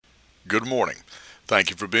Good morning. Thank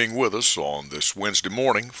you for being with us on this Wednesday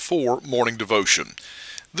morning for Morning Devotion.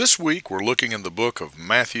 This week we're looking in the book of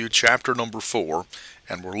Matthew, chapter number 4,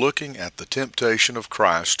 and we're looking at the temptation of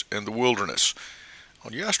Christ in the wilderness.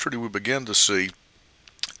 On yesterday we began to see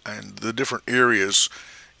and the different areas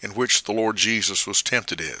in which the Lord Jesus was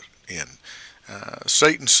tempted in.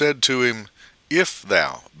 Satan said to him, "If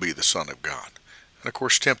thou be the Son of God," and of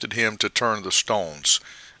course tempted him to turn the stones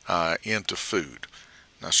into food.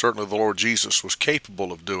 Now, certainly the Lord Jesus was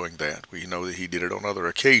capable of doing that. We know that he did it on other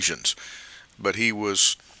occasions. But he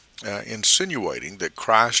was insinuating that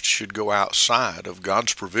Christ should go outside of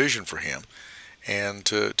God's provision for him and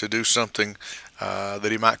to do something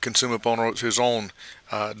that he might consume upon his own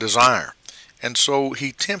desire. And so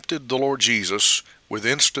he tempted the Lord Jesus with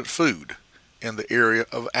instant food in the area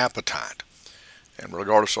of appetite. And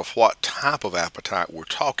regardless of what type of appetite we're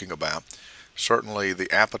talking about, certainly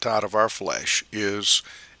the appetite of our flesh is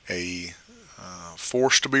a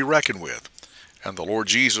force to be reckoned with. And the Lord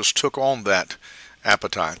Jesus took on that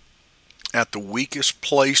appetite at the weakest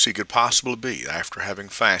place he could possibly be after having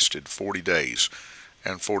fasted 40 days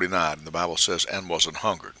and 40 nights. And the Bible says, and was an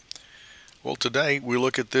hungered. Well, today we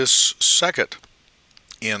look at this second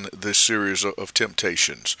in this series of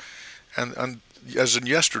temptations. And as in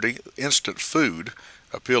yesterday, instant food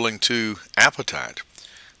appealing to appetite.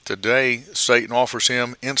 Today, Satan offers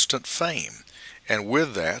him instant fame, and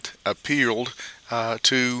with that appealed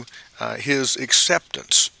to his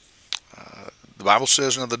acceptance. The Bible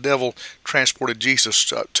says, "Now the devil transported Jesus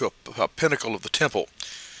to a pinnacle of the temple."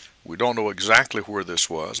 We don't know exactly where this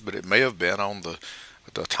was, but it may have been on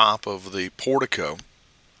the top of the portico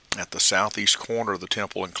at the southeast corner of the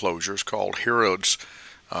temple enclosures, called Herod's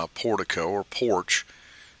portico or porch.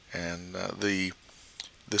 And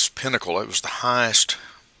this pinnacle, it was the highest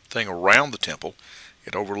thing around the temple.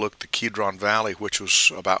 It overlooked the Kidron Valley, which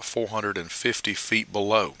was about 450 feet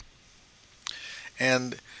below.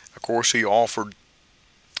 And of course he offered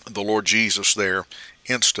the Lord Jesus there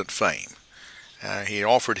instant fame. He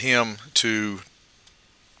offered him to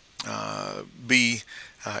be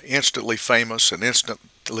instantly famous and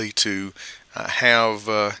instantly to have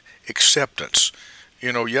acceptance.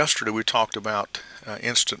 You know, yesterday we talked about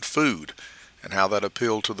instant food and how that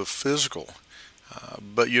appealed to the physical.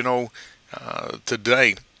 But you know,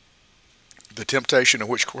 today, the temptation in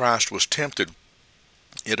which Christ was tempted,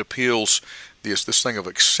 it appeals this thing of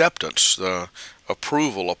acceptance,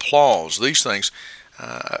 approval, applause. These things,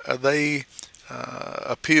 they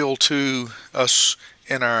appeal to us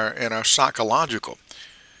in our psychological.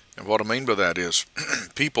 And what I mean by that is,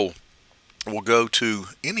 people will go to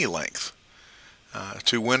any length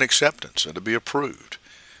to win acceptance and to be approved.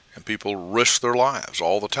 And people risk their lives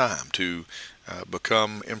all the time to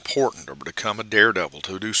become important or become a daredevil,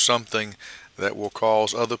 to do something that will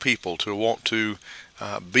cause other people to want to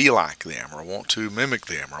be like them or want to mimic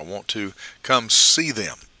them or want to come see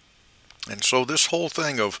them. And so this whole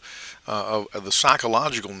thing of the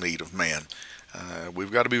psychological need of man,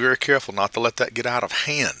 we've got to be very careful not to let that get out of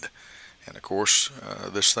hand. And of course,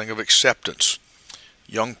 this thing of acceptance,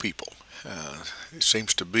 young people, it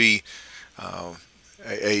seems to be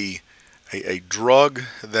a drug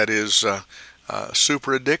that is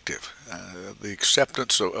super addictive. The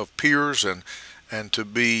acceptance of peers and to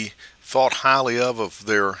be thought highly of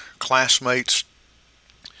their classmates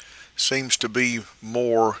seems to be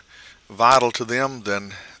more vital to them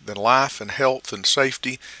than life and health and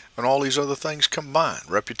safety and all these other things combined,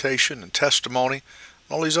 reputation and testimony,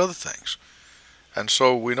 and all these other things. And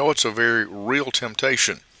so we know it's a very real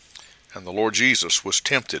temptation, and the Lord Jesus was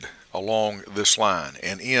tempted along this line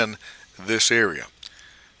and in this area.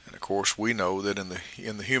 And of course we know that in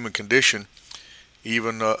the human condition,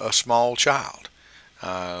 even a small child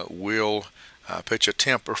will pitch a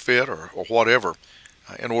temper fit or whatever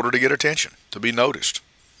in order to get attention, to be noticed.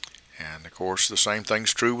 And of course the same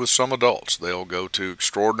thing's true with some adults. They'll go to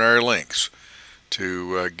extraordinary lengths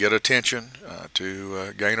to get attention,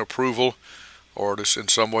 to gain approval, or to, in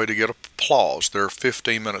some way to get applause, their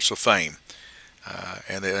 15 minutes of fame.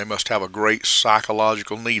 And they must have a great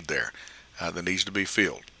psychological need there that needs to be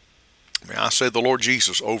filled. May I say the Lord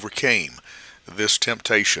Jesus overcame this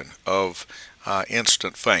temptation of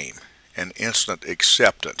instant fame and instant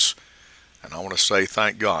acceptance. And I want to say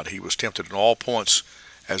thank God he was tempted in all points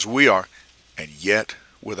as we are, and yet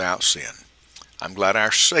without sin. I'm glad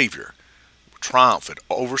our Savior triumphed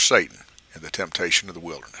over Satan in the temptation of the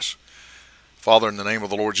wilderness. Father, in the name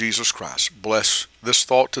of the Lord Jesus Christ, bless this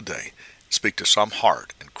thought today. Speak to some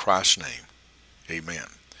heart in Christ's name. Amen.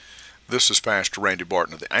 This is Pastor Randy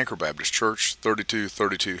Barton of the Anchor Baptist Church,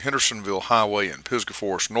 3232 Hendersonville Highway in Pisgah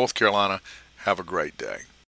Forest, North Carolina. Have a great day.